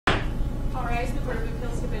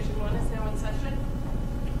Court is now in session.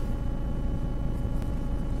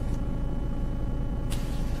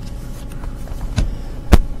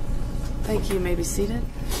 Thank you. You may be seated.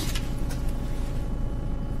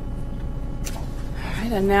 All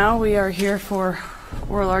right, and now we are here for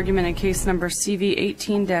oral argument in case number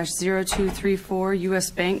CV18-0234, U.S.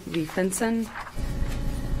 Bank v. Findsen.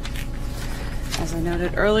 As I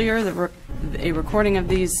noted earlier, a recording of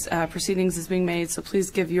these proceedings is being made, so please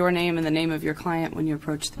give your name and the name of your client when you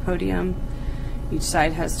approach the podium. Each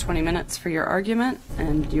side has 20 minutes for your argument,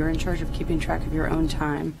 and you're in charge of keeping track of your own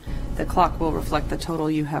time. The clock will reflect the total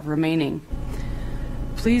you have remaining.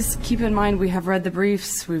 Please keep in mind we have read the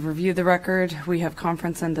briefs, we've reviewed the record, we have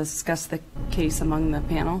conferenced and discussed the case among the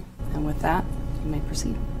panel, and with that, you may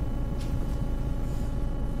proceed.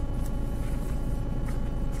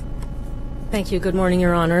 Thank you. Good morning,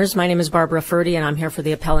 Your Honors. My name is Barbara Furdy, and I'm here for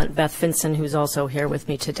the appellant Beth Findsen, who's also here with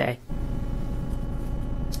me today.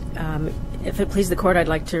 If it pleases the Court, I'd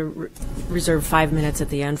like to reserve 5 minutes at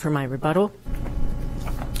the end for my rebuttal.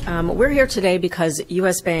 We're here today because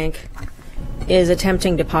U.S. Bank is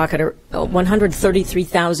attempting to pocket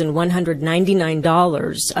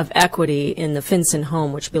 $133,199 of equity in the Findsen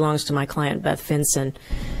home, which belongs to my client, Beth Findsen,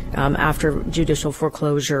 after judicial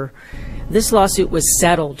foreclosure. This lawsuit was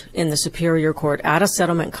settled in the Superior Court at a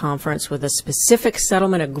settlement conference with a specific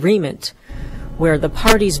settlement agreement where the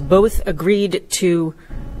parties both agreed to,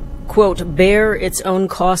 quote, bear its own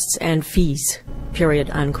costs and fees, period,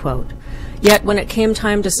 unquote. Yet when it came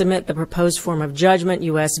time to submit the proposed form of judgment,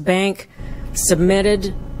 U.S. Bank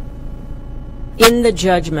submitted in the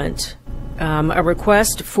judgment a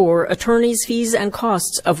request for attorney's fees and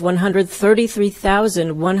costs of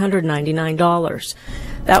 $133,199.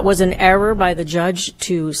 That was an error by the judge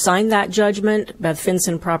to sign that judgment. Beth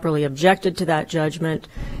Findsen properly objected to that judgment,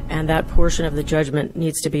 and that portion of the judgment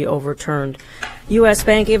needs to be overturned. U.S.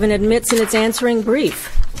 Bank even admits in its answering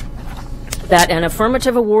brief that an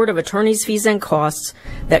affirmative award of attorney's fees and costs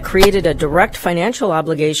that created a direct financial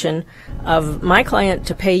obligation of my client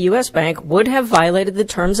to pay U.S. Bank would have violated the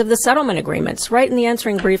terms of the settlement agreements, right in the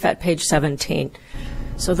answering brief at page 17.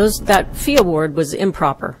 So that fee award was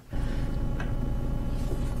improper.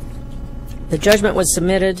 The judgment was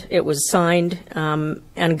submitted, it was signed,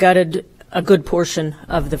 and gutted a good portion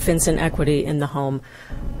of the Findsen equity in the home.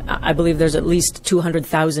 I believe there's at least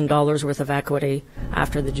 $200,000 worth of equity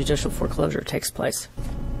after the judicial foreclosure takes place.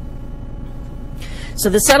 So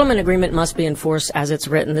the settlement agreement must be enforced as it's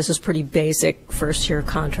written. This is pretty basic first-year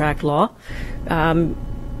contract law.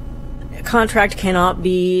 Contract cannot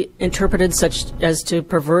be interpreted such as to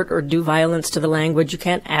pervert or do violence to the language. You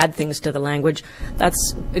can't add things to the language.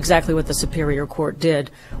 That's exactly what the Superior Court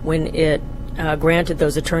did when it granted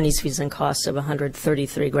those attorney's fees and costs of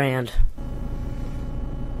 $133,000.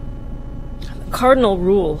 Cardinal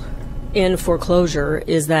rule in foreclosure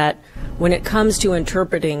is that when it comes to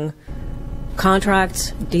interpreting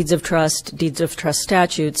contracts, deeds of trust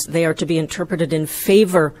statutes, they are to be interpreted in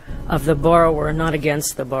favor of the borrower, not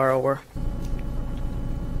against the borrower.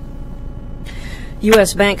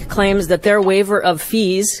 U.S. Bank claims that their waiver of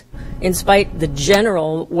fees, in spite the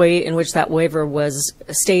general way in which that waiver was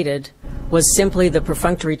stated, was simply the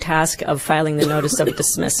perfunctory task of filing the notice of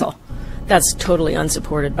dismissal. That's totally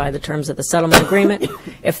unsupported by the terms of the settlement agreement.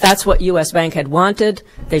 If that's what U.S. Bank had wanted,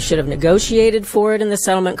 they should have negotiated for it in the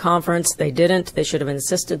settlement conference. They didn't. They should have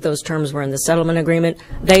insisted those terms were in the settlement agreement.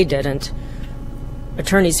 They didn't.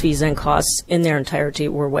 Attorney's fees and costs in their entirety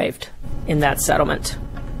were waived in that settlement.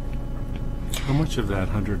 How much of that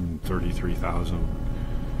 $133,000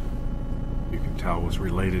 you can tell was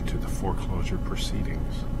related to the foreclosure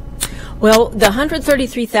proceedings? Well, the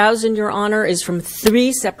 $133,000, Your Honor, is from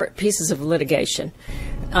 3 separate pieces of litigation.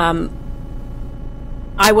 I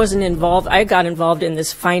wasn't involved. I got involved in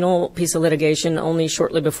this final piece of litigation only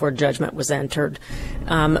shortly before judgment was entered.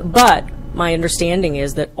 But my understanding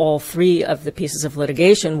is that all 3 of the pieces of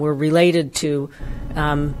litigation were related to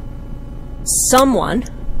someone.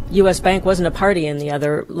 U.S. Bank wasn't a party in the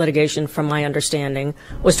other litigation, from my understanding,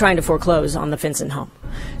 was trying to foreclose on the Findsen home.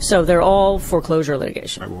 So they're all foreclosure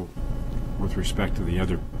litigation. Right, well, with respect to the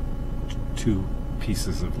other 2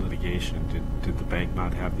 pieces of litigation, did the bank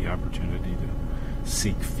not have the opportunity to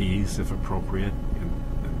seek fees, if appropriate, in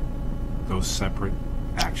those separate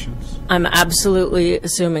actions? I'm absolutely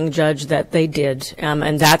assuming, Judge, that they did,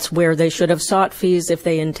 and that's where they should have sought fees if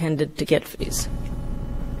they intended to get fees.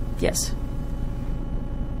 Yes.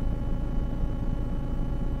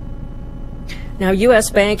 Now, U.S.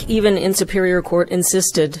 Bank, even in Superior Court,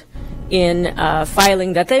 insisted in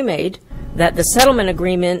filing that they made that the settlement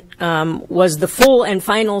agreement was the full and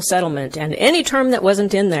final settlement, and any term that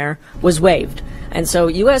wasn't in there was waived. And so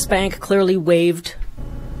U.S. Bank clearly waived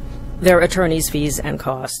their attorney's fees and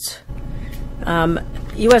costs.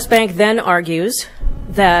 U.S. Bank then argues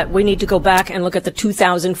that we need to go back and look at the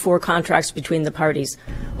 2004 contracts between the parties.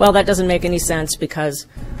 Well, that doesn't make any sense because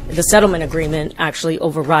the settlement agreement actually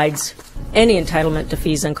overrides any entitlement to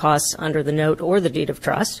fees and costs under the note or the deed of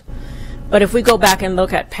trust. But if we go back and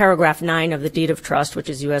look at paragraph 9 of the deed of trust, which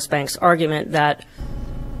is U.S. Bank's argument that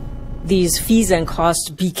these fees and costs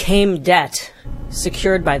became debt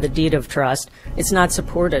secured by the deed of trust, it's not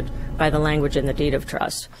supported by the language in the deed of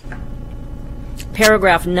trust.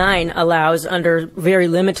 Paragraph 9 allows, under very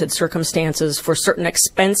limited circumstances, for certain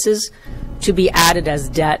expenses to be added as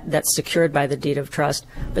debt that's secured by the deed of trust,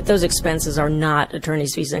 but those expenses are not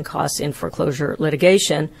attorney's fees and costs in foreclosure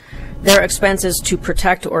litigation. They're expenses to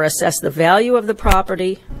protect or assess the value of the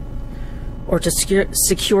property or to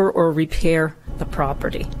secure or repair the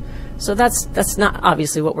property. So that's not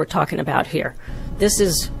obviously what we're talking about here. This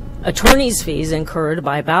is attorney's fees incurred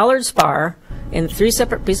by Ballard Spahr in 3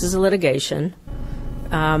 separate pieces of litigation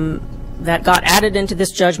that got added into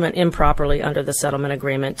this judgment improperly under the settlement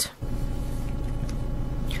agreement.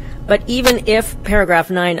 But even if paragraph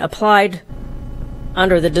 9 applied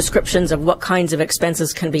under the descriptions of what kinds of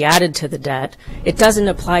expenses can be added to the debt, it doesn't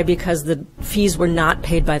apply because the fees were not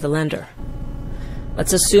paid by the lender.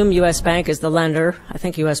 Let's assume U.S. Bank is the lender. I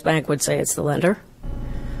think U.S. Bank would say it's the lender.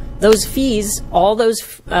 Those fees, all those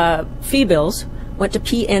fee bills, went to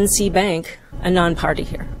PNC Bank, a non-party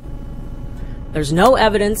here. There's no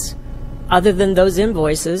evidence other than those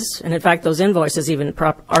invoices, and in fact those invoices even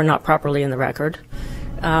are not properly in the record,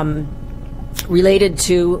 related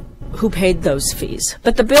to who paid those fees.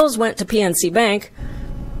 But the bills went to PNC Bank,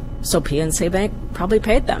 so PNC Bank probably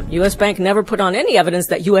paid them. U.S. Bank never put on any evidence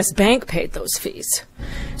that U.S. Bank paid those fees.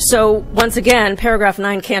 So once again, paragraph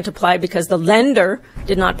 9 can't apply because the lender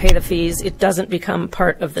did not pay the fees. It doesn't become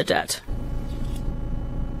part of the debt.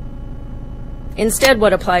 Instead,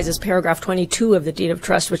 what applies is paragraph 22 of the deed of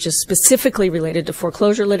trust, which is specifically related to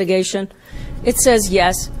foreclosure litigation. It says,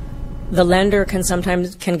 yes, the lender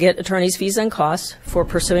sometimes can get attorney's fees and costs for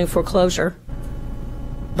pursuing foreclosure,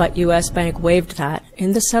 but U.S. Bank waived that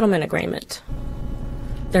in the settlement agreement.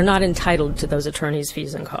 They're not entitled to those attorney's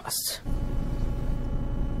fees and costs.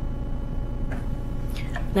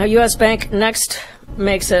 Now, U.S. Bank next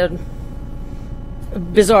makes a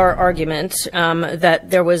bizarre argument that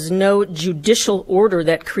there was no judicial order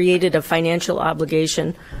that created a financial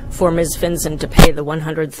obligation for Ms. Findsen to pay the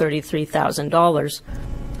 $133,000.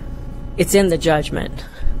 It's in the judgment.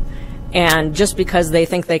 And just because they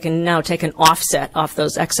think they can now take an offset off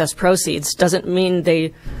those excess proceeds doesn't mean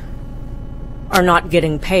they are not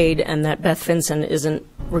getting paid and that Beth Findsen isn't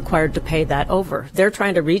required to pay that over. They're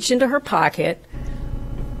trying to reach into her pocket,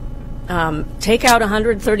 take out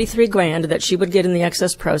 $133,000 that she would get in the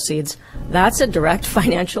excess proceeds. That's a direct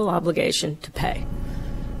financial obligation to pay.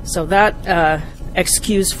 So that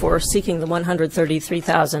excuse for seeking the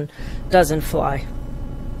 $133,000 doesn't fly.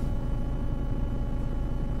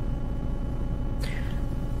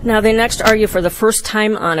 Now, they next argue for the first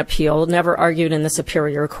time on appeal, never argued in the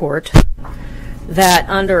Superior Court, that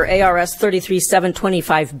under ARS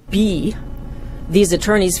 33725B, these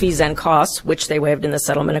attorney's fees and costs, which they waived in the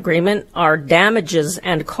settlement agreement, are damages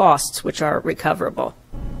and costs which are recoverable.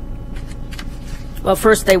 Well,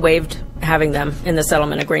 first, they waived having them in the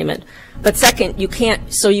settlement agreement. But second, you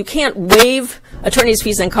can't waive attorney's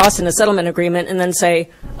fees and costs in a settlement agreement and then say,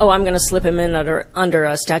 oh, I'm going to slip him in under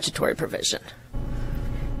a statutory provision.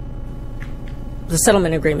 The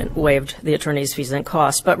settlement agreement waived the attorney's fees and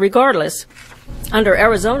costs. But regardless, under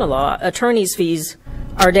Arizona law, attorney's fees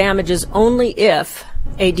are damages only if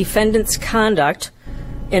a defendant's conduct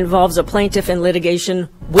involves a plaintiff in litigation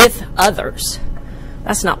with others.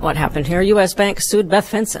 That's not what happened here. U.S. Bank sued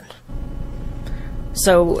Beth Findsen.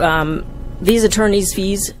 So these attorney's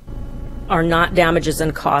fees are not damages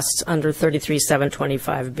and costs under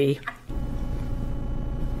 33725B.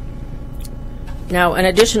 Now, an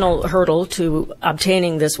additional hurdle to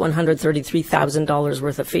obtaining this $133,000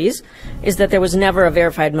 worth of fees is that there was never a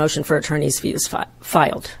verified motion for attorney's fees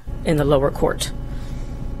filed in the lower court.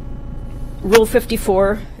 Rule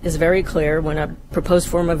 54 is very clear. When a proposed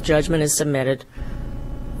form of judgment is submitted,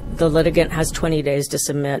 the litigant has 20 days to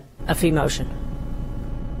submit a fee motion.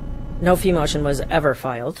 No fee motion was ever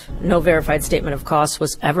filed. No verified statement of costs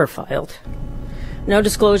was ever filed. No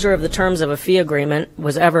disclosure of the terms of a fee agreement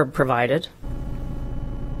was ever provided.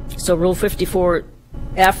 So Rule 54,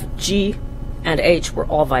 F, G, and H were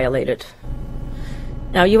all violated.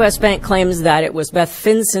 Now, U.S. Bank claims that it was Beth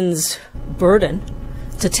Findsen's burden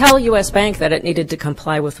to tell U.S. Bank that it needed to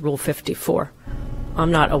comply with Rule 54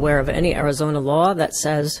 I'm not aware of any Arizona law that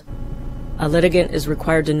says a litigant is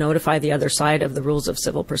required to notify the other side of the rules of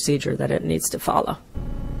civil procedure that it needs to follow.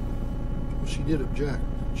 Well, she did object,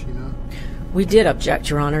 did she not? We did object,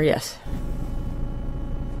 Your Honor, yes.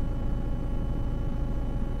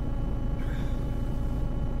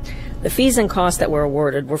 The fees and costs that were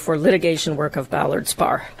awarded were for litigation work of Ballard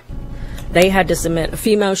Spahr. They had to submit a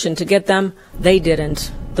fee motion to get them. They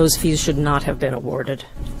didn't. Those fees should not have been awarded.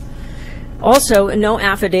 Also, no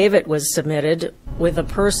affidavit was submitted with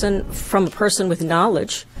from a person with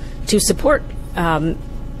knowledge to support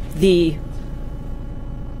the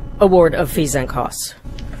award of fees and costs.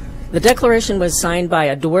 The declaration was signed by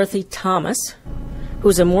a Dorothy Thomas,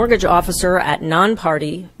 who's a mortgage officer at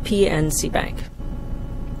non-party PNC Bank.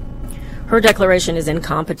 Her declaration is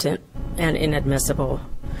incompetent and inadmissible.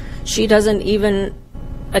 She doesn't even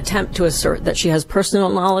attempt to assert that she has personal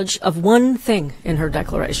knowledge of one thing in her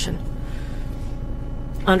declaration.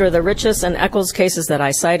 Under the Richess and Eccles cases that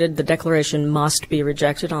I cited, the declaration must be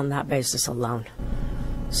rejected on that basis alone.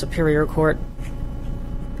 Superior Court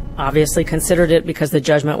obviously considered it because the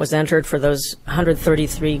judgment was entered for those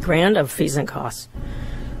 $133,000 of fees and costs.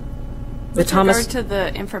 With regard to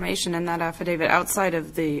the information in that affidavit, outside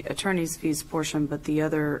of the attorney's fees portion, but the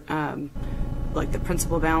other, like the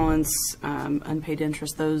principal balance, unpaid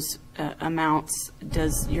interest, those amounts,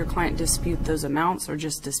 does your client dispute those amounts or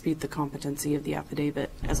just dispute the competency of the affidavit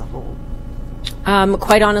as a whole?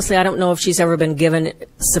 Quite honestly, I don't know if she's ever been given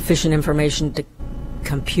sufficient information to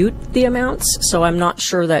compute the amounts, so I'm not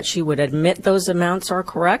sure that she would admit those amounts are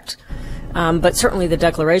correct. But certainly the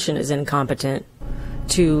declaration is incompetent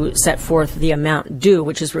to set forth the amount due,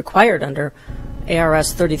 which is required under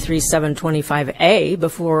ARS 33725A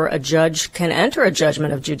before a judge can enter a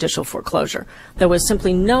judgment of judicial foreclosure. There was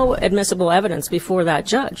simply no admissible evidence before that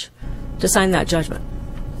judge to sign that judgment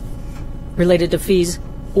related to fees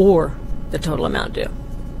or the total amount due.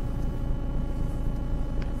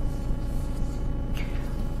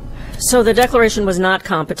 So the declaration was not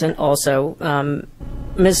competent also.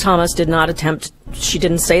 Ms. Thomas did not attempt, she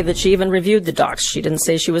didn't say that she even reviewed the docs. She didn't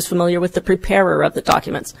say she was familiar with the preparer of the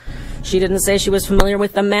documents. She didn't say she was familiar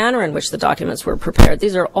with the manner in which the documents were prepared.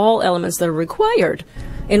 These are all elements that are required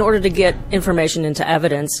in order to get information into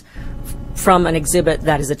evidence from an exhibit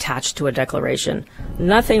that is attached to a declaration.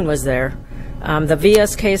 Nothing was there. The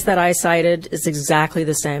VS case that I cited is exactly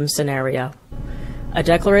the same scenario. A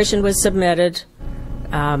declaration was submitted.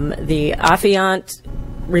 The affiant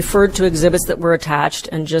referred to exhibits that were attached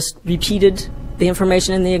and just repeated the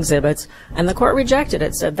information in the exhibits, and the court rejected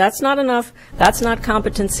it, said that's not enough, that's not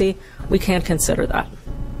competency, we can't consider that.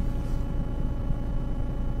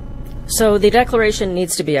 So the declaration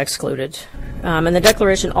needs to be excluded. And the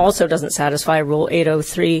declaration also doesn't satisfy Rule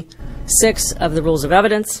 803(6) of the Rules of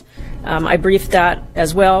Evidence. I briefed that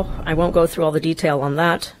as well. I won't go through all the detail on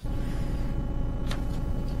that.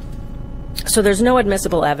 So there's no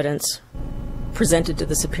admissible evidence presented to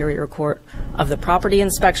the Superior Court of the property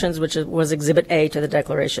inspections, which was Exhibit A to the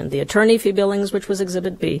declaration, the attorney fee billings, which was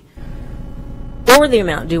Exhibit B, or the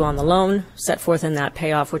amount due on the loan set forth in that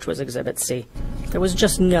payoff, which was Exhibit C. There was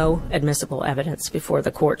just no admissible evidence before the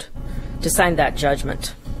court to sign that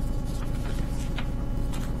judgment.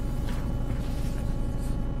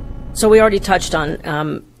 So we already touched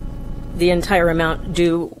on the entire amount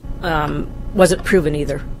due wasn't proven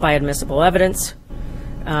either by admissible evidence.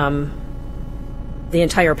 The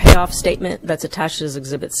entire payoff statement that's attached as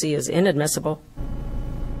Exhibit C is inadmissible.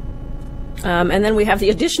 And then we have the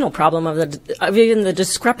additional problem of even the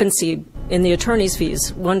discrepancy in the attorney's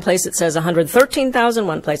fees. One place it says $113,000,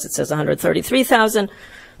 one place it says $133,000.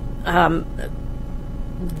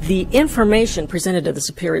 The information presented to the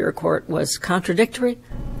Superior Court was contradictory,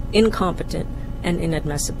 incompetent, and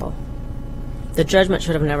inadmissible. The judgment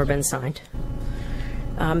should have never been signed.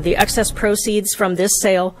 The excess proceeds from this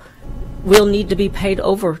sale will need to be paid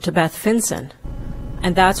over to Beth Findsen,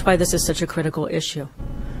 and that's why this is such a critical issue.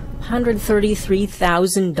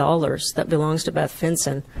 $133,000 that belongs to Beth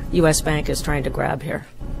Findsen, U.S. Bank is trying to grab here.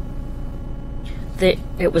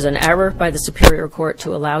 It was an error by the Superior Court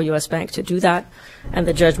to allow U.S. Bank to do that, and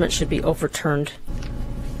the judgment should be overturned.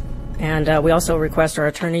 And we also request our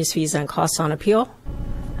attorney's fees and costs on appeal,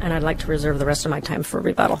 and I'd like to reserve the rest of my time for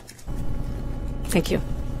rebuttal. Thank you.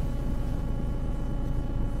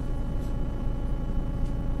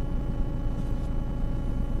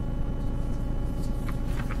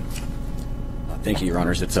 Thank you, Your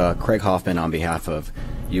Honors. It's Craig Hoffman on behalf of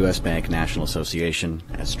U.S. Bank National Association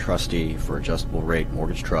as trustee for Adjustable Rate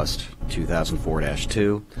Mortgage Trust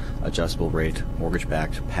 2004-2, Adjustable Rate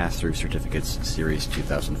Mortgage-Backed Pass-Through Certificates Series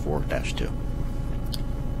 2004-2.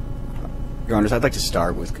 Your Honors, I'd like to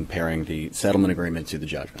start with comparing the settlement agreement to the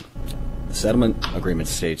judgment. The settlement agreement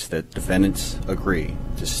states that defendants agree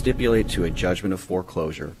to stipulate to a judgment of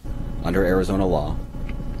foreclosure under Arizona law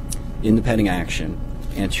in the pending action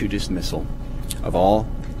and to dismissal of all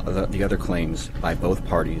the other claims by both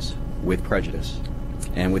parties with prejudice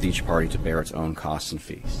and with each party to bear its own costs and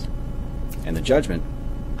fees. And the judgment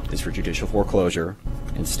is for judicial foreclosure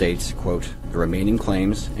and states, quote, the remaining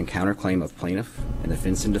claims and counterclaim of plaintiff and the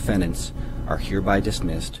Findsen defendants are hereby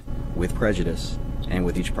dismissed with prejudice and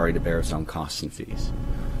with each party to bear its own costs and fees.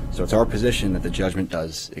 So it's our position that the judgment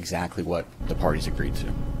does exactly what the parties agreed to.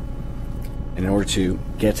 And in order to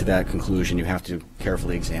get to that conclusion, you have to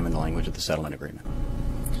carefully examine the language of the settlement agreement.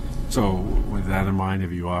 So with that in mind,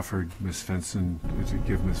 have you offered Ms. Findsen, to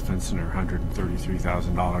give Ms. Findsen her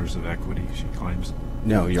 $133,000 of equity she claims?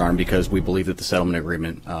 No, Your Honor, because we believe that the settlement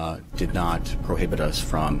agreement did not prohibit us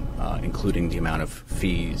from including the amount of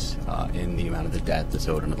fees in the amount of the debt that's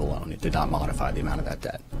owed under the loan. It did not modify the amount of that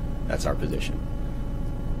debt. That's our position.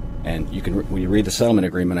 And you can, when you read the settlement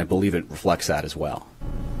agreement, I believe it reflects that as well.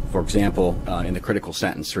 For example, in the critical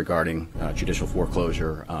sentence regarding judicial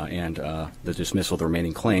foreclosure and the dismissal of the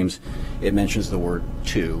remaining claims, it mentions the word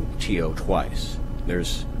to, TO, twice.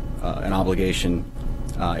 There's an obligation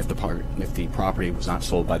if the property was not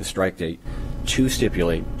sold by the strike date to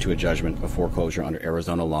stipulate to a judgment of foreclosure under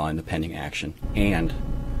Arizona law in the pending action and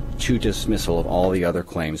to dismissal of all the other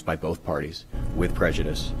claims by both parties with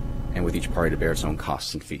prejudice and with each party to bear its own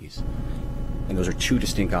costs and fees. And those are two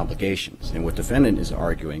distinct obligations. And what defendant is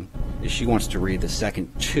arguing is she wants to read the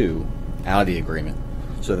second two out of the agreement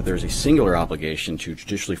so that there's a singular obligation to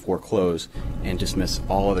judicially foreclose and dismiss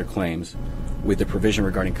all other claims with the provision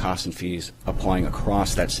regarding costs and fees applying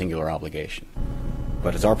across that singular obligation.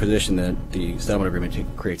 But it's our position that the settlement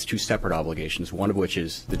agreement creates two separate obligations, one of which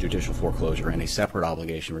is the judicial foreclosure and a separate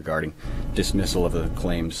obligation regarding dismissal of the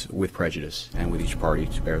claims with prejudice and with each party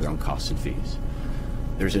to bear their own costs and fees.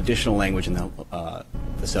 There's additional language in the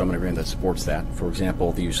settlement agreement that supports that. For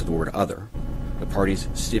example, the use of the word other. The parties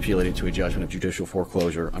stipulated to a judgment of judicial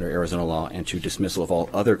foreclosure under Arizona law and to dismissal of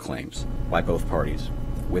all other claims by both parties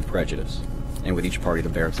with prejudice and with each party to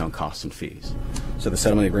bear its own costs and fees. So the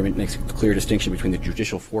settlement agreement makes a clear distinction between the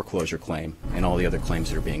judicial foreclosure claim and all the other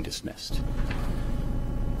claims that are being dismissed.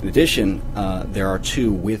 In addition, there are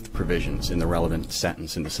two with provisions in the relevant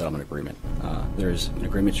sentence in the settlement agreement. There's an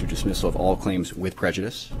agreement to dismissal of all claims with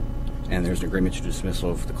prejudice, and there's an agreement to dismissal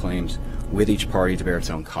of the claims with each party to bear its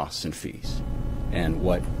own costs and fees. And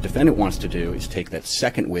what defendant wants to do is take that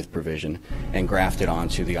second with provision and graft it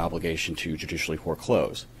onto the obligation to judicially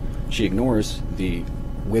foreclose. She ignores the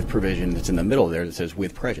with provision that's in the middle there that says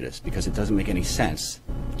with prejudice because it doesn't make any sense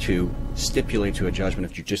to stipulate to a judgment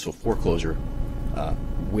of judicial foreclosure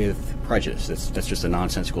with prejudice. That's just a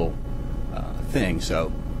nonsensical thing.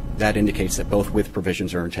 So that indicates that both with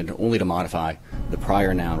provisions are intended only to modify the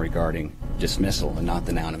prior noun regarding dismissal and not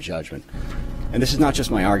the noun of judgment. And this is not just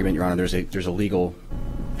my argument, Your Honor. There's a legal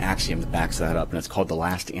axiom that backs that up, and it's called the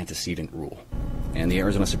last antecedent rule. And the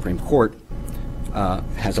Arizona Supreme Court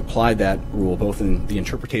has applied that rule both in the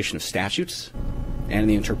interpretation of statutes and in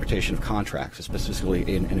the interpretation of contracts, specifically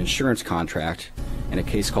in an insurance contract in a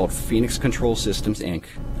case called Phoenix Control Systems, Inc.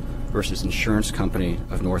 versus Insurance Company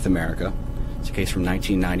of North America. It's a case from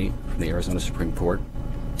 1990 from the Arizona Supreme Court.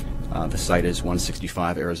 The site is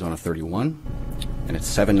 165 Arizona 31, and it's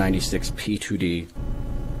 796 P2D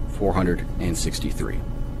 463.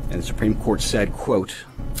 And the Supreme Court said, quote,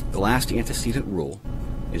 the last antecedent rule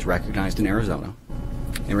is recognized in Arizona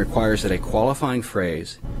and requires that a qualifying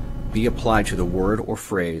phrase be applied to the word or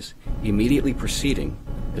phrase immediately preceding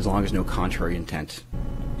as long as no contrary intent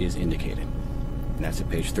is indicated. And that's at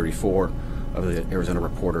page 34 of the Arizona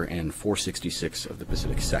Reporter and 466 of the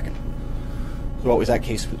Pacific Second. So what was that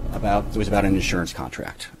case about? It was about an insurance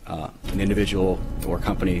contract. An individual or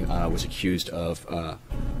company was accused of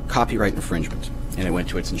copyright infringement, and it went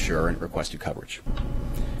to its insurer and requested coverage.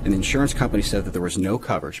 And the insurance company said that there was no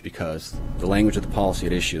coverage because the language of the policy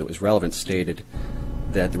at issue that was relevant stated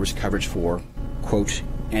that there was coverage for, quote,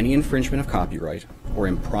 any infringement of copyright or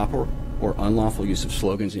improper or unlawful use of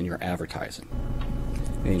slogans in your advertising.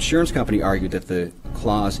 And the insurance company argued that the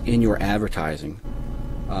clause in your advertising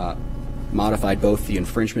modified both the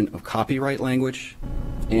infringement of copyright language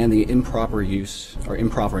and the improper use or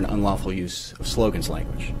improper and unlawful use of slogans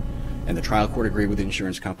language. And the trial court agreed with the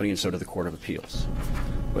insurance company, and so did the Court of Appeals.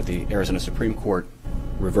 But the Arizona Supreme Court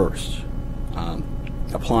reversed.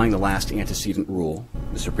 Applying the last antecedent rule,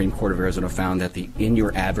 the Supreme Court of Arizona found that the in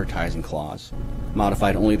your advertising clause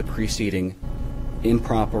modified only the preceding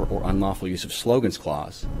improper or unlawful use of slogans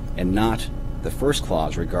clause and not the first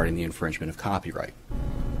clause regarding the infringement of copyright.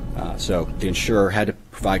 So the insurer had to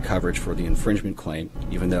provide coverage for the infringement claim,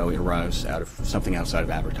 even though it arose out of something outside of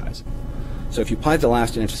advertising. So if you apply the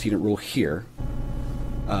last antecedent rule here,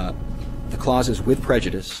 the clauses with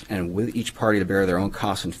prejudice and with each party to bear their own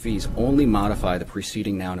costs and fees only modify the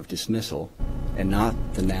preceding noun of dismissal and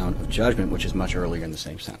not the noun of judgment, which is much earlier in the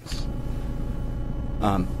same sentence.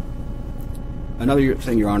 Another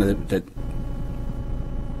thing, Your Honor, that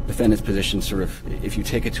defendant's position sort of, if you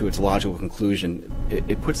take it to its logical conclusion,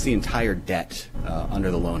 it puts the entire debt under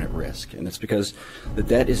the loan at risk. And it's because the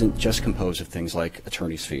debt isn't just composed of things like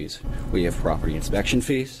attorney's fees. We have property inspection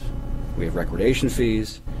fees, we have recordation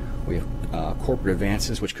fees, we have corporate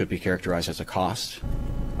advances, which could be characterized as a cost,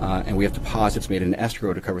 and we have deposits made in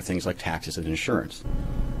escrow to cover things like taxes and insurance.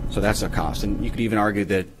 So that's a cost. And you could even argue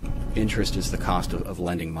that interest is the cost of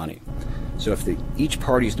lending money. So if each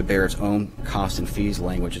party is to bear its own costs and fees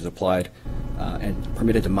language is applied and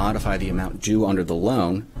permitted to modify the amount due under the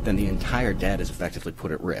loan, then the entire debt is effectively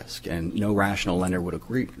put at risk. And no rational lender would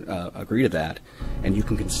agree to that. And you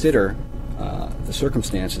can consider the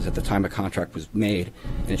circumstances at the time a contract was made,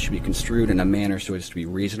 and it should be construed in a manner so as to be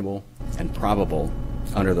reasonable and probable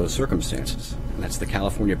under those circumstances. And that's the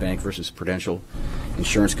California Bank versus Prudential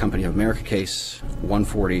Insurance Company of America case,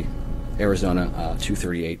 140 Arizona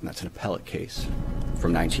 238, and that's an appellate case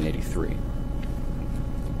from 1983.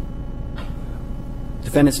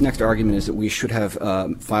 Defendant's next argument is that we should have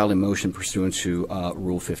filed a motion pursuant to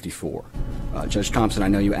Rule 54. Judge Thompson, I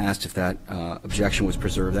know you asked if that objection was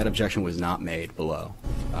preserved. That objection was not made below.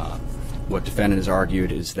 What defendant has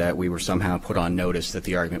argued is that we were somehow put on notice that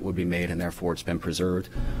the argument would be made and therefore it's been preserved.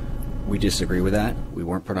 We disagree with that. We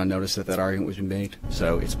weren't put on notice that that argument was made,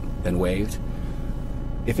 so it's been waived.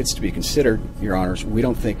 If it's to be considered, Your Honors, we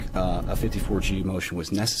don't think a 54G motion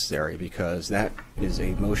was necessary, because that is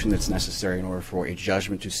a motion that's necessary in order for a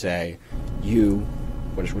judgment to say you,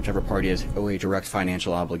 whichever party is, owe a direct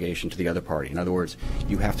financial obligation to the other party. In other words,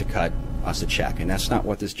 you have to cut us a check, and that's not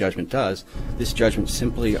what this judgment does. This judgment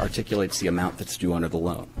simply articulates the amount that's due under the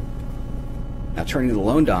loan. Now, turning to the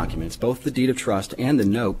loan documents, both the deed of trust and the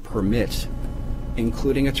note permit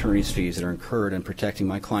including attorney's fees that are incurred in protecting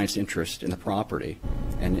my client's interest in the property,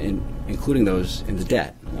 and including those in the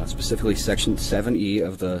debt. Specifically, Section 7E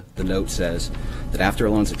of the note says that after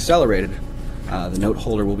a loan is accelerated, the note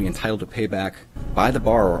holder will be entitled to pay back by the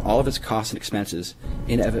borrower all of its costs and expenses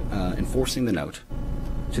in enforcing the note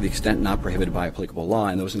to the extent not prohibited by applicable law,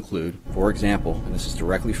 and those include, for example, and this is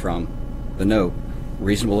directly from the note,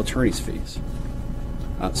 reasonable attorney's fees.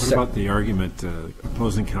 What about the argument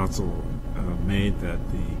opposing counsel made that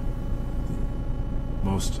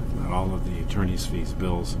most, if not all, of the attorney's fees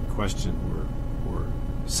bills in question were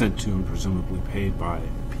sent to and presumably paid by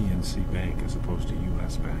PNC Bank as opposed to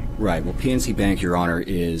U.S. Bank? Right. Well, PNC Bank, Your Honor,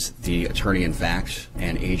 is the attorney in fact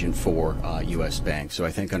and agent for U.S. Bank. So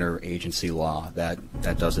I think under agency law, that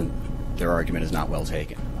doesn't, their argument is not well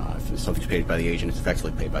taken. If something's paid by the agent, it's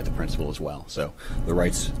effectively paid by the principal as well. So the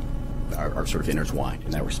rights are sort of intertwined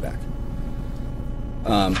in that respect.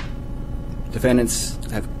 Defendants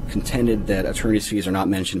have contended that attorney's fees are not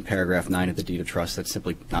mentioned in paragraph 9 of the deed of trust. That's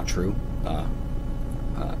simply not true.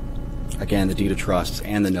 Again, the deed of trust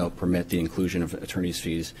and the note permit the inclusion of attorney's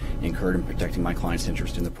fees incurred in protecting my client's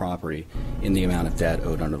interest in the property in the amount of debt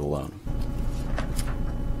owed under the loan.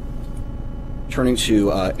 Turning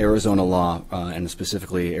to Arizona law, and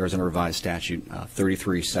specifically Arizona Revised Statute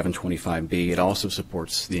 33725B, it also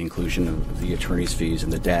supports the inclusion of the attorney's fees in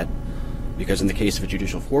the debt, because in the case of a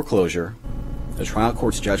judicial foreclosure, the trial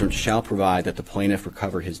court's judgment shall provide that the plaintiff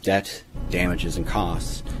recover his debt, damages, and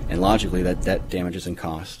costs, and logically that debt, damages, and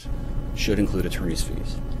costs should include attorney's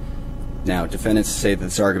fees. Now, defendants say that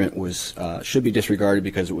this argument should be disregarded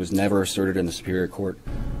because it was never asserted in the Superior Court.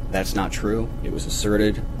 That's not true. It was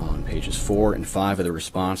asserted on pages 4 and 5 of the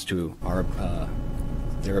response to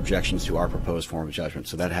their objections to our proposed form of judgment,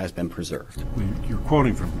 so that has been preserved. You're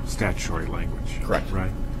quoting from statutory language. Correct.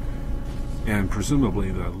 Right? And presumably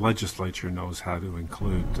the legislature knows how to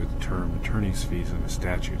include the term attorney's fees in a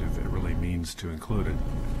statute if it really means to include it.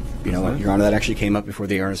 You know what, Your Honor, that actually came up before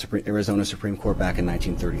the Arizona Supreme Court back in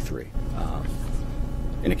 1933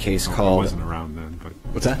 in a case called... I wasn't around then, but...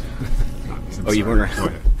 What's that? Oh, you weren't around? Go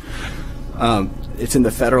ahead. It's in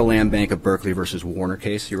the Federal Land Bank of Berkeley versus Warner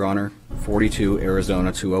case, Your Honor, 42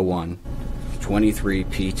 Arizona 201, 23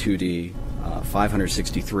 P2D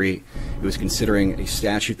 563. It was considering a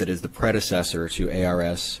statute that is the predecessor to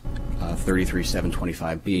ARS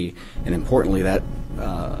 33725B, and importantly, that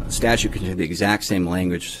statute contained the exact same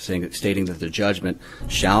language stating that the judgment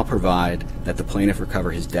shall provide that the plaintiff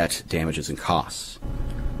recover his debt, damages, and costs.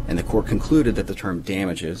 And the court concluded that the term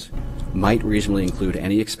damages might reasonably include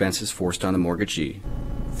any expenses forced on the mortgagee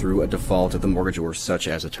through a default of the mortgagor, such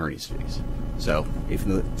as attorney's fees. So if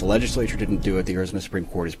the legislature didn't do it, the Arizona Supreme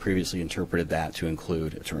Court has previously interpreted that to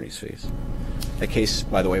include attorney's fees. That case,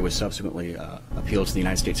 by the way, was subsequently appealed to the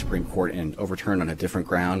United States Supreme Court and overturned on a different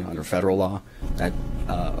ground under federal law. That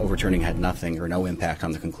overturning had nothing or no impact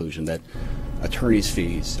on the conclusion that attorney's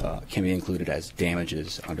fees can be included as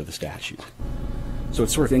damages under the statute. So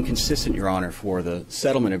it's sort of inconsistent, Your Honor, for the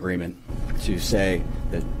settlement agreement to say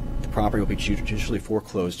that the property will be judicially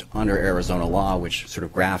foreclosed under Arizona law, which sort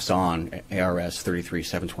of grafts on ARS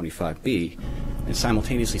 33725B, and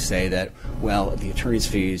simultaneously say that, well, the attorney's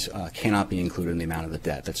fees cannot be included in the amount of the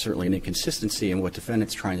debt. That's certainly an inconsistency, and what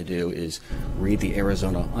defendants trying to do is read the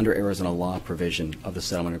under Arizona law provision of the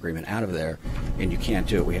settlement agreement out of there, and you can't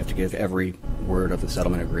do it. We have to give every word of the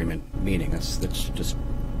settlement agreement meaning.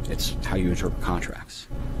 It's how you interpret contracts.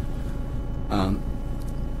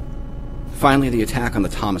 Finally, the attack on the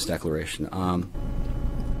Thomas Declaration.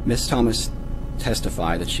 Ms. Thomas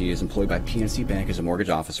testified that she is employed by PNC Bank as a mortgage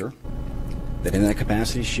officer, that in that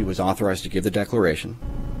capacity she was authorized to give the declaration,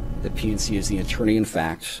 that PNC is the attorney in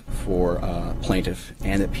fact for plaintiff,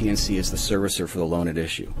 and that PNC is the servicer for the loan at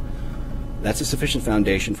issue. That's a sufficient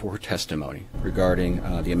foundation for her testimony regarding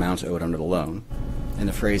the amounts owed under the loan, and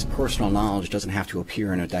the phrase personal knowledge doesn't have to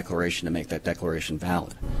appear in a declaration to make that declaration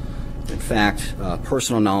valid. In fact,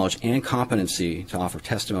 personal knowledge and competency to offer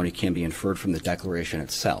testimony can be inferred from the declaration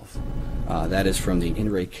itself. That is from the In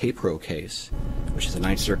re Capro case, which is a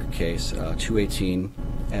Ninth Circuit case, 218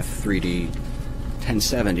 F3D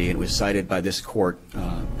 1070. It was cited by this court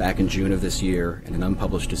back in June of this year in an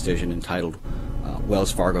unpublished decision entitled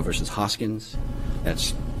Wells Fargo versus Hoskins.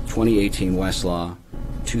 That's 2018 Westlaw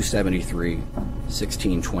 273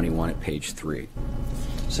 1621 at page 3.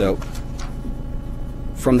 So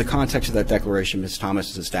from the context of that declaration, Ms. Thomas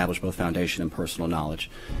has established both foundation and personal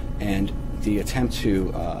knowledge. And the attempt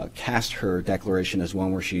to cast her declaration as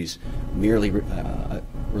one where she's merely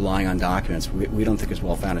relying on documents, we don't think is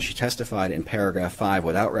well founded. She testified in paragraph 5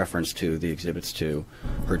 without reference to the exhibits to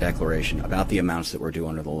her declaration about the amounts that were due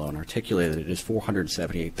under the loan, articulated that it is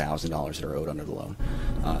 $478,000 that are owed under the loan.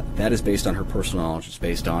 That is based on her personal knowledge. It's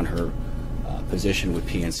based on her position with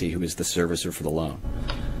PNC, who is the servicer for the loan.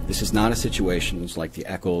 This is not a situation like the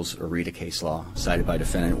Eccles or Rita case law cited by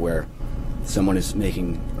defendant where someone is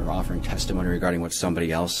making or offering testimony regarding what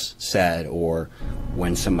somebody else said or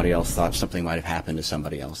when somebody else thought something might have happened to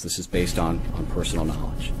somebody else. This is based on personal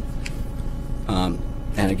knowledge.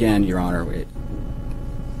 And again, Your Honor,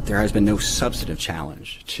 there has been no substantive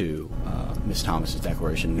challenge to Ms. Thomas's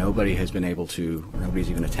declaration. Nobody has been able to, nobody's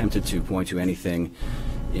even attempted to point to anything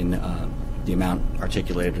in the amount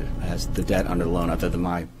articulated as the debt under the loan, other than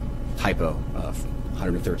my typo of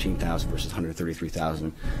 $113,000 versus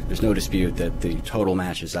 $133,000. There's no dispute that the total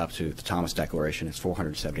matches up to the Thomas declaration. It's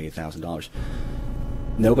 $478,000.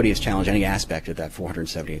 Nobody has challenged any aspect of that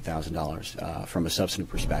 $478,000 from a substantive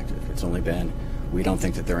perspective. It's only been, we don't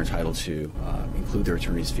think that they're entitled to include their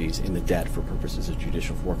attorney's fees in the debt for purposes of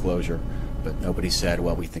judicial foreclosure. But nobody said,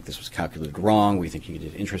 well, we think this was calculated wrong. We think you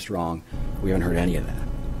did interest wrong. We haven't heard any of that.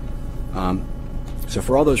 So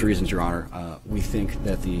for all those reasons, Your Honor, we think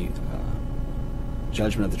that the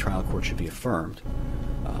judgment of the trial court should be affirmed.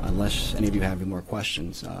 Unless any of you have any more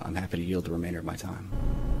questions, I'm happy to yield the remainder of my time.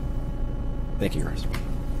 Thank you, Your Honor.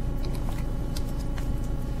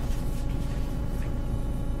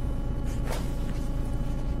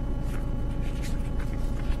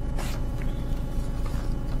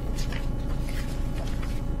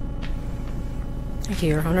 Thank you,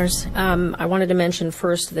 Your Honors. I wanted to mention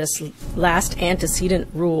first this last antecedent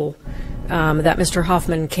rule that Mr.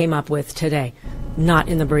 Hoffman came up with today, not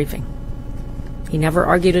in the briefing. He never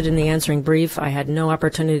argued it in the answering brief. I had no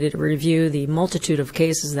opportunity to review the multitude of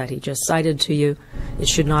cases that he just cited to you. It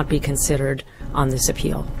should not be considered on this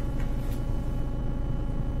appeal.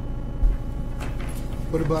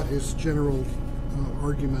 What about his general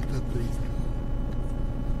argument that the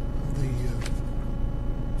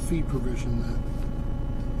fee provision that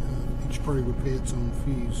each party would pay its own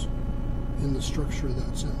fees in the structure of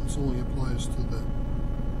that sentence only applies to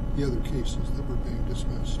the other cases that were being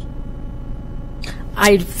dismissed?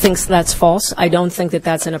 I think that's false. I don't think that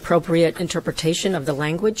that's an appropriate interpretation of the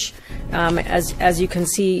language. As you can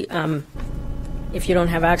see, if you don't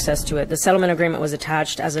have access to it, the settlement agreement was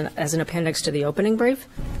attached as an appendix to the opening brief.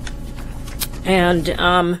 And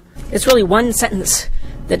it's really one sentence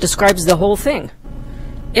that describes the whole thing.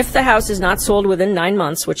 If the house is not sold within 9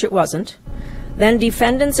 months, which it wasn't, then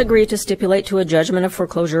defendants agree to stipulate to a judgment of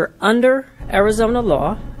foreclosure under Arizona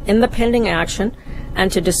law in the pending action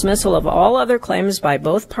and to dismissal of all other claims by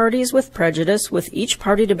both parties with prejudice, with each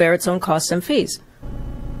party to bear its own costs and fees.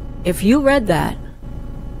 If you read that,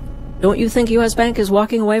 don't you think U.S. Bank is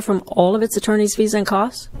walking away from all of its attorney's fees and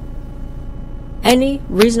costs? Any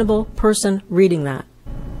reasonable person reading that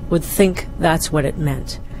would think that's what it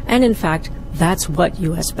meant. And in fact, that's what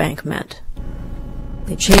U.S. Bank meant.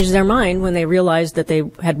 They changed their mind when they realized that they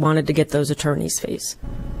had wanted to get those attorney's fees.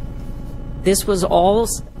 This was all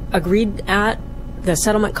agreed at the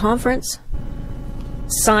settlement conference,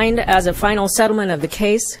 signed as a final settlement of the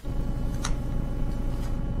case.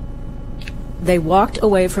 They walked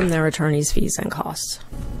away from their attorney's fees and costs.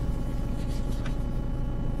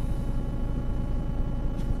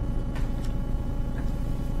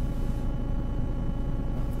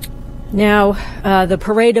 Now, the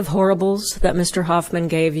parade of horribles that Mr. Hoffman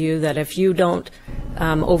gave you, that if you don't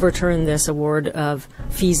overturn this award of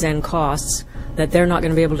fees and costs, that they're not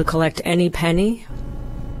going to be able to collect any penny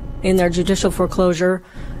in their judicial foreclosure,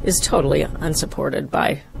 is totally unsupported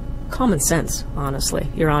by common sense, honestly,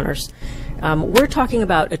 Your Honors. We're talking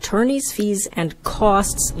about attorneys' fees and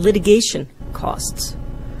costs, litigation costs,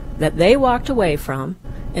 that they walked away from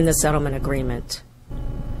in the settlement agreement.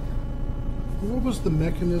 What was the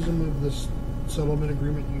mechanism of this settlement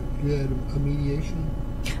agreement? You had a mediation?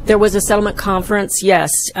 There was a settlement conference,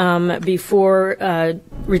 yes, before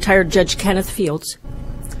retired Judge Kenneth Fields.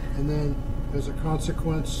 And then, as a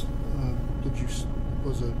consequence,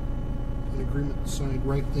 was an agreement signed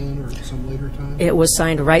right then or at some later time? It was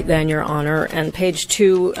signed right then, Your Honor, and page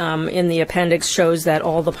 2 in the appendix shows that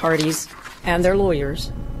all the parties and their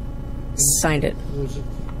lawyers signed it. Was it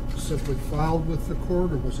simply filed with the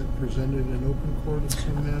court, or was it presented in open court in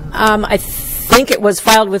some manner? I think it was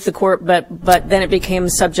filed with the court, but then it became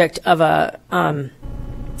subject of a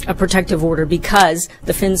protective order because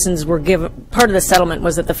the Findsens were given, part of the settlement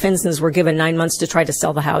was that the Findsens were given 9 months to try to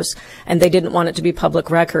sell the house, and they didn't want it to be public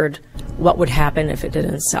record what would happen if it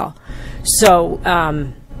didn't sell. So,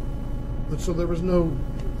 but so there was no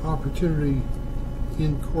opportunity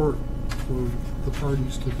in court for the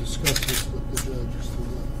parties to discuss this with the judge as to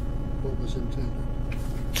what was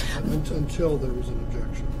intended until there was an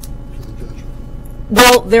objection to the judgment.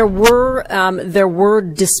 Well, there were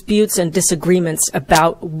disputes and disagreements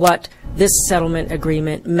about what this settlement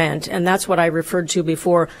agreement meant, and that's what I referred to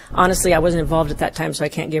before. Honestly, I wasn't involved at that time, so I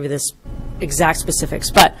can't give you this exact specifics.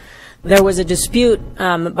 But there was a dispute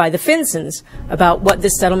by the Findsens about what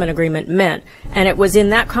this settlement agreement meant, and it was in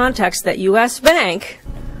that context that U.S. Bank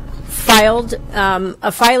filed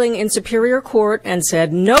a filing in Superior Court and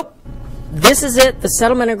said, nope, this is it. The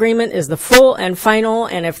settlement agreement is the full and final,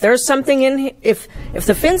 and if there's something in here, if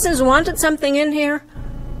the Findsens wanted something in here,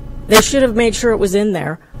 they should have made sure it was in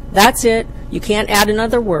there. That's it. You can't add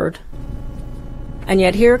another word. And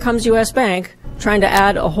yet here comes U.S. Bank trying to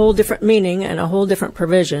add a whole different meaning and a whole different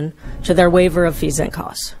provision to their waiver of fees and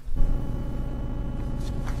costs.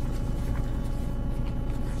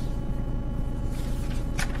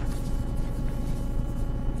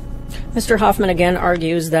 Mr. Hoffman again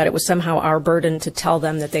argues that it was somehow our burden to tell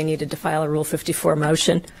them that they needed to file a Rule 54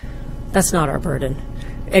 motion. That's not our burden.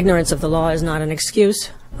 Ignorance of the law is not an excuse.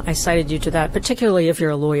 I cited you to that, particularly if you're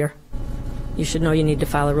a lawyer. You should know you need to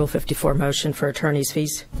file a Rule 54 motion for attorney's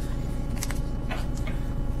fees.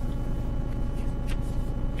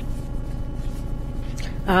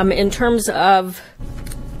 In terms of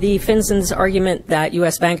the Findsens' argument that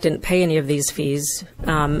U.S. Bank didn't pay any of these fees,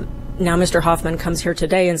 now Mr. Hoffman comes here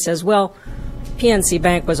today and says, well, PNC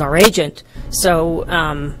Bank was our agent, so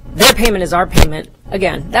their payment is our payment.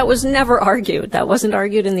 Again, that was never argued. That wasn't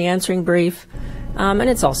argued in the answering brief, and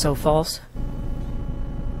it's also false.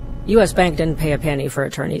 U.S. Bank didn't pay a penny for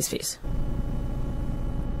attorney's fees.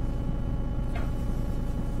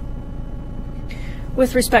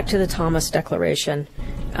 With respect to the Thomas Declaration,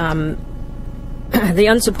 the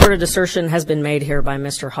unsupported assertion has been made here by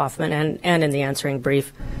Mr. Hoffman and in the answering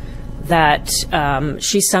brief that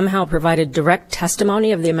she somehow provided direct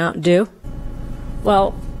testimony of the amount due.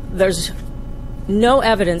 Well, there's no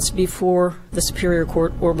evidence before the Superior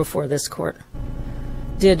Court or before this court.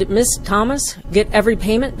 Did Ms. Thomas get every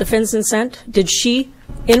payment the Findsen sent? Did she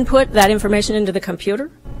input that information into the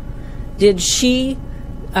computer? Did she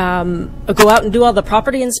go out and do all the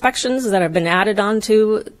property inspections that have been added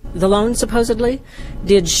onto the loan, supposedly?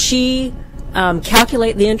 Did she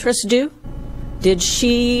calculate the interest due? Did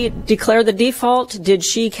she declare the default? Did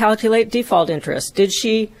she calculate default interest? Did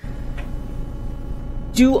she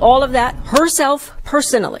do all of that herself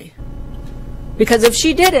personally? Because if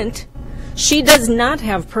she didn't, she does not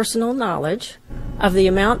have personal knowledge of the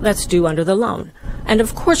amount that's due under the loan. And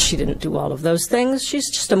of course she didn't do all of those things. She's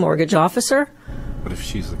just a mortgage officer. But if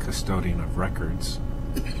she's the custodian of records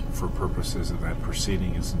for purposes of that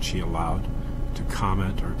proceeding, isn't she allowed to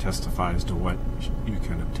comment or testify as to what you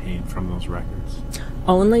can obtain from those records?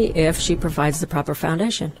 Only if she provides the proper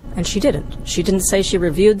foundation. And she didn't. She didn't say she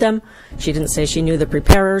reviewed them. She didn't say she knew the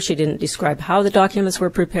preparer. She didn't describe how the documents were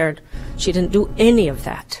prepared. She didn't do any of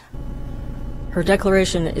that. Her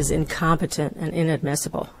declaration is incompetent and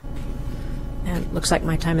inadmissible. And it looks like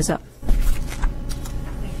my time is up.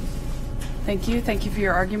 Thank you. Thank you for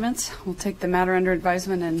your arguments. We'll take the matter under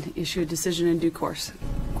advisement and issue a decision in due course.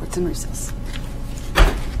 Court's in recess.